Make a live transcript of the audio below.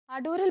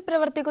അടൂരിൽ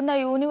പ്രവർത്തിക്കുന്ന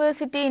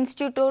university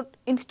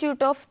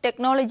institute of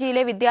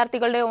ടെക്നോളജിയിലെ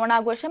വിദ്യാർത്ഥികളുടെ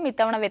ഓണാഘോഷം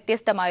ഇത്തവണ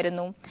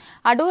വ്യത്യസ്തമായിരുന്നു.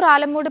 അടൂർ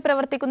ആലമൂട്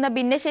പ്രവർത്തിക്കുന്ന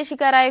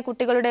ഭിന്നശേഷിക്കാരായ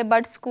കുട്ടികളുടെ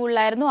ബഡ്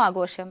സ്കൂളിലായിരുന്നു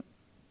ആഘോഷം.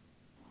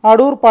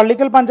 അടൂർ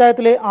പള്ളിക്കൽ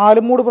പഞ്ചായത്തിലെ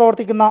ആലമൂട്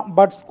പ്രവർത്തിക്കുന്ന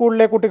ബഡ്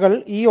സ്കൂളിലെ കുട്ടികൾ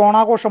ഈ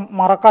ഓണാഘോഷം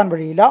മറക്കാൻ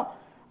വഴിയില്ല.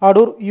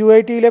 അടൂർ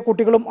UITയിലെ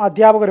കുട്ടികളും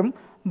അധ്യാപകരും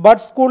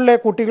ബഡ് സ്കൂളിലെ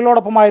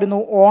കുട്ടികളോടൊപ്പമായിരുന്നു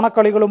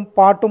ഓണക്കളികളും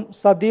പാട്ടും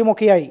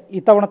സദ്യയുമൊക്കെയായി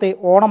ഇത്തവണത്തെ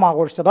ഓണം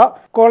ആഘോഷിച്ചത്.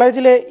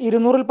 കോളേജിലെ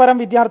 200-ൽ പരം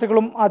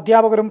വിദ്യാർത്ഥികളും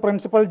അധ്യാപകരും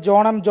പ്രിൻസിപ്പൽ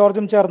ജോൺ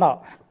ജോർജും ചേർന്ന്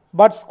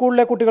ബഡ്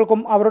സ്കൂളിലെ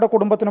കുട്ടികൾക്കും അവരുടെ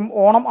കുടുംബത്തിനും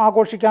ഓണം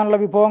ആഘോഷിക്കാനുള്ള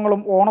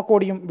വിഭവങ്ങളും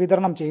ഓണക്കോടിയും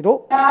വിതരണം ചെയ്തു.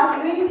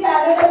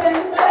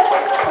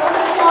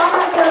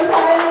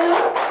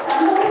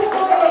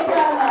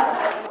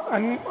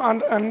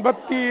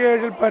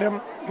 അൻപത്തിയേഴിൽ പരം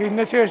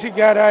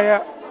ഭിന്നശേഷിക്കാരായ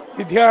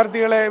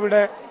വിദ്യാർത്ഥികളെ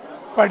ഇവിടെ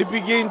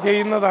പഠിപ്പിക്കുകയും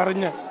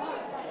ചെയ്യുന്നതറിഞ്ഞ്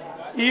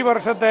ഈ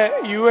വർഷത്തെ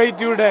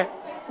UITയുടെ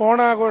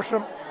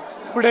ഓണാഘോഷം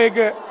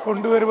ഇവിടേക്ക്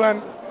കൊണ്ടുവരുവാൻ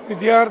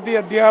വിദ്യാർത്ഥി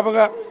അധ്യാപക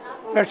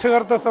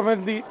രക്ഷകർത്ത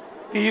സമിതി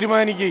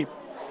തീരുമാനിക്കുകയും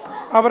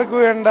അവർക്ക്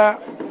വേണ്ട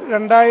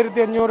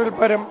 2500-ൽ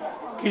പരം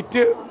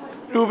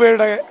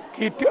രൂപയുടെ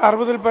കിറ്റ്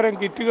 60-ൽ പരം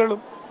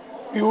കിറ്റുകളും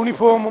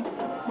യൂണിഫോമും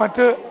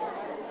മറ്റ്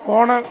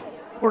ഓണ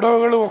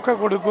പുടവകളും ഒക്കെ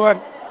കൊടുക്കുവാൻ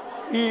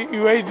ഈ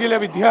UITയിലെ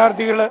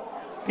വിദ്യാർത്ഥികൾ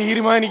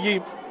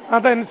തീരുമാനിക്കുകയും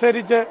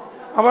അതനുസരിച്ച്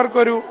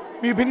അവർക്കൊരു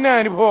വിഭിന്ന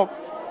അനുഭവം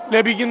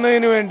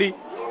ലഭിക്കുന്നതിന് വേണ്ടി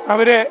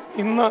അവരെ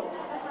ഇന്ന്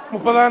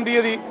 30-ാം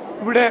തീയതി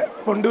ഇവിടെ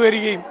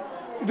കൊണ്ടുവരികയും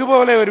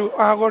ഇതുപോലെ ഒരു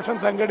ആഘോഷം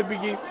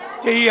സംഘടിപ്പിക്കുകയും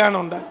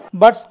ചെയ്യുകയാണുണ്ട്.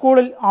 ബഡ്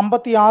സ്കൂളിൽ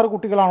 56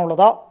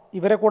 കുട്ടികളാണുള്ളത്.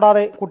 ഇവരെ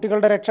കൂടാതെ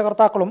കുട്ടികളുടെ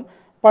രക്ഷകർത്താക്കളും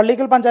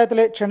പള്ളിക്കൽ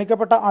പഞ്ചായത്തിലെ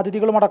ക്ഷണിക്കപ്പെട്ട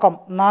അതിഥികളുമടക്കം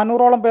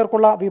 400ഓളം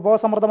പേർക്കുള്ള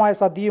വിഭവസമൃദ്ധമായ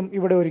സദ്യയും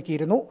ഇവിടെ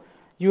ഒരുക്കിയിരുന്നു.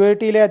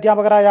 UITയിലെ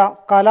അധ്യാപകരായ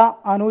കല,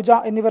 അനുജ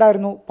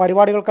എന്നിവരായിരുന്നു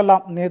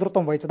പരിപാടികൾക്കെല്ലാം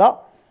നേതൃത്വം വഹിച്ചത്.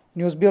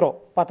 News bureau,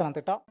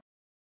 Pathanamthitta.